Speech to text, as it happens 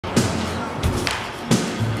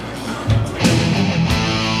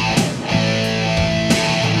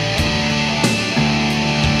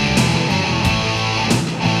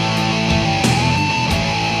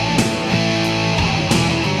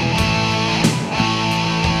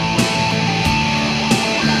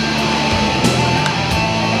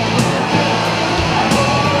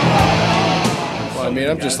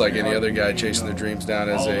I'm just like any other guy chasing their dreams down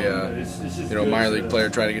as a minor league player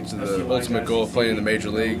trying to get to the ultimate goal of playing in the major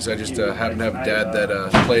leagues. I just happen to have a dad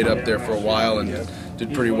that played up there for a while and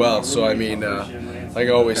did pretty well. So I mean, like I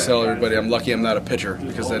always tell everybody, I'm lucky I'm not a pitcher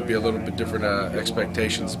because that'd be a little bit different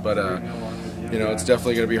expectations. But it's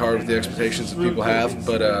definitely going to be hard with the expectations that people have.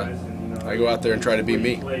 But I go out there and try to be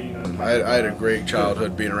me. I had a great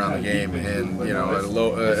childhood being around the game, and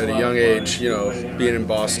at a young age, being in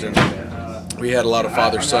Boston, we had a lot of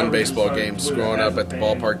father-son baseball games growing up at the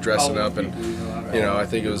ballpark, dressing up, and I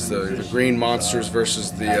think it was the Green Monsters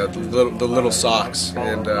versus the Little Sox,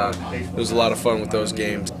 and it was a lot of fun with those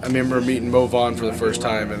games. I remember meeting Mo Vaughn for the first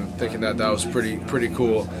time and thinking that was pretty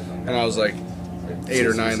cool, and I was like 8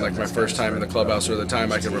 or 9, like my first time in the clubhouse, or the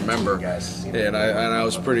time I can remember, and I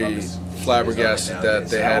was pretty flabbergasted that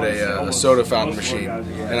they had a soda fountain machine,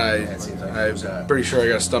 and I'm pretty sure I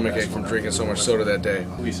got a stomach ache from drinking so much soda that day.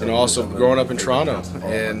 And also growing up in Toronto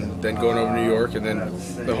and then going over to New York, and then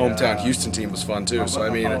the hometown Houston team was fun too. So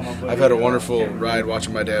I mean, I've had a wonderful ride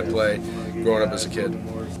watching my dad play growing up as a kid.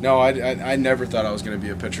 No, I never thought I was going to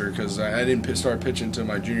be a pitcher because I didn't start pitching until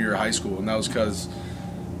my junior year of high school, and that was because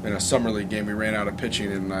in a summer league game we ran out of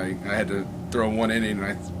pitching, and I had to throw 1 inning, and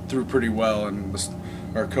I threw pretty well, and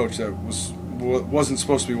our coach that wasn't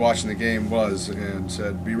supposed to be watching the game and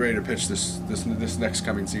said, "Be ready to pitch this next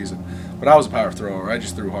coming season." But I was a power thrower. I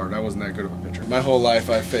just threw hard. I wasn't that good of a pitcher. My whole life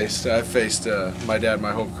I've faced my dad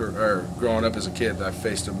my whole career, growing up as a kid. I've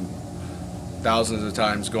faced him thousands of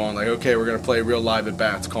times, going like, "Okay, we're going to play real live at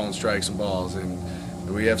bats, calling strikes and balls," and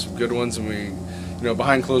we have some good ones, and we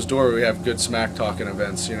behind closed door we have good smack talking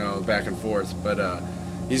events, back and forth. But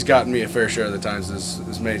he's gotten me a fair share of the times,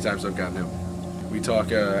 as many times I've gotten him. We talk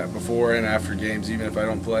before and after games, even if I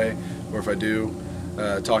don't play, or if I do,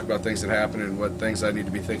 talk about things that happen and what things I need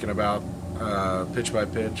to be thinking about, pitch by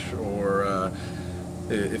pitch, or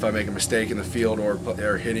if I make a mistake in the field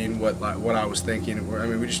or hitting, what I was thinking. I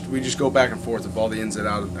mean, we just go back and forth of all the ins and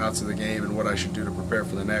outs of the game and what I should do to prepare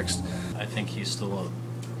for the next. I think he's still a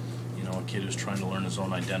kid who's trying to learn his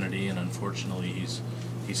own identity, and unfortunately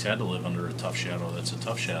he's had to live under a tough shadow. That's a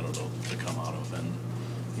tough shadow to come out of. And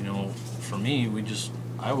for me,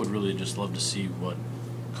 I would really just love to see what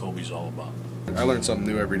Koby's all about. I learn something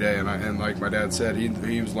new every day, and like my dad said,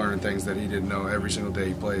 he was learning things that he didn't know every single day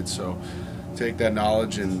he played. So take that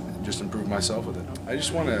knowledge and just improve myself with it. I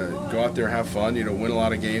just want to go out there and have fun, win a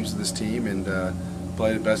lot of games with this team, and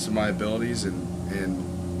play the best of my abilities, and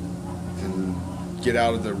get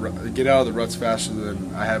out of the ruts faster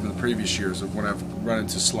than I have in the previous years of when I've run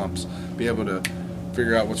into slumps. Be able to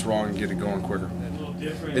figure out what's wrong and get it going quicker.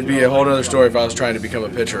 It'd be a whole other story if I was trying to become a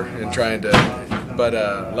pitcher and trying to, but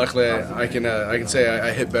luckily I can say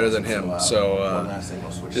I hit better than him. So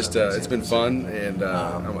it's been fun, and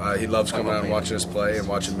he loves coming out and watching us play and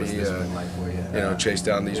watching me chase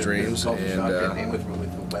down these dreams. And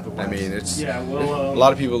I mean, a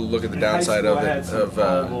lot of people look at the downside of it, of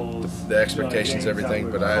the expectations and everything,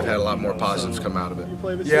 but I've had a lot more positives come out of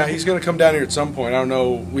it. Yeah, he's going to come down here at some point. I don't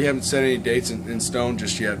know, we haven't set any dates in stone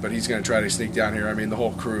just yet, but he's going to try to sneak down here. I mean, the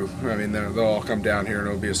whole crew, they'll all come down here, and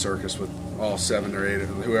it'll be a circus with all 7 or 8,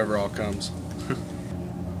 whoever all comes.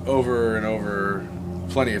 Over and over,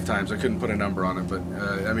 plenty of times. I couldn't put a number on it, but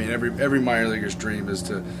I mean, every minor leaguer's dream is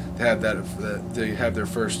to have their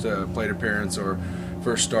first plate appearance or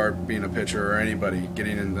first start being a pitcher, or anybody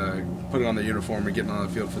getting in putting on the uniform and getting on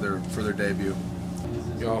the field for their debut.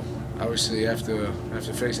 Obviously after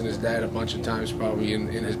facing his dad a bunch of times, probably in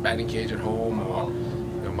his batting cage at home, or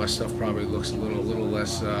my stuff probably looks a little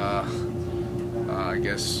less, I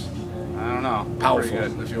guess, I don't know, powerful,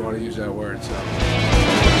 if you want to use that word. So.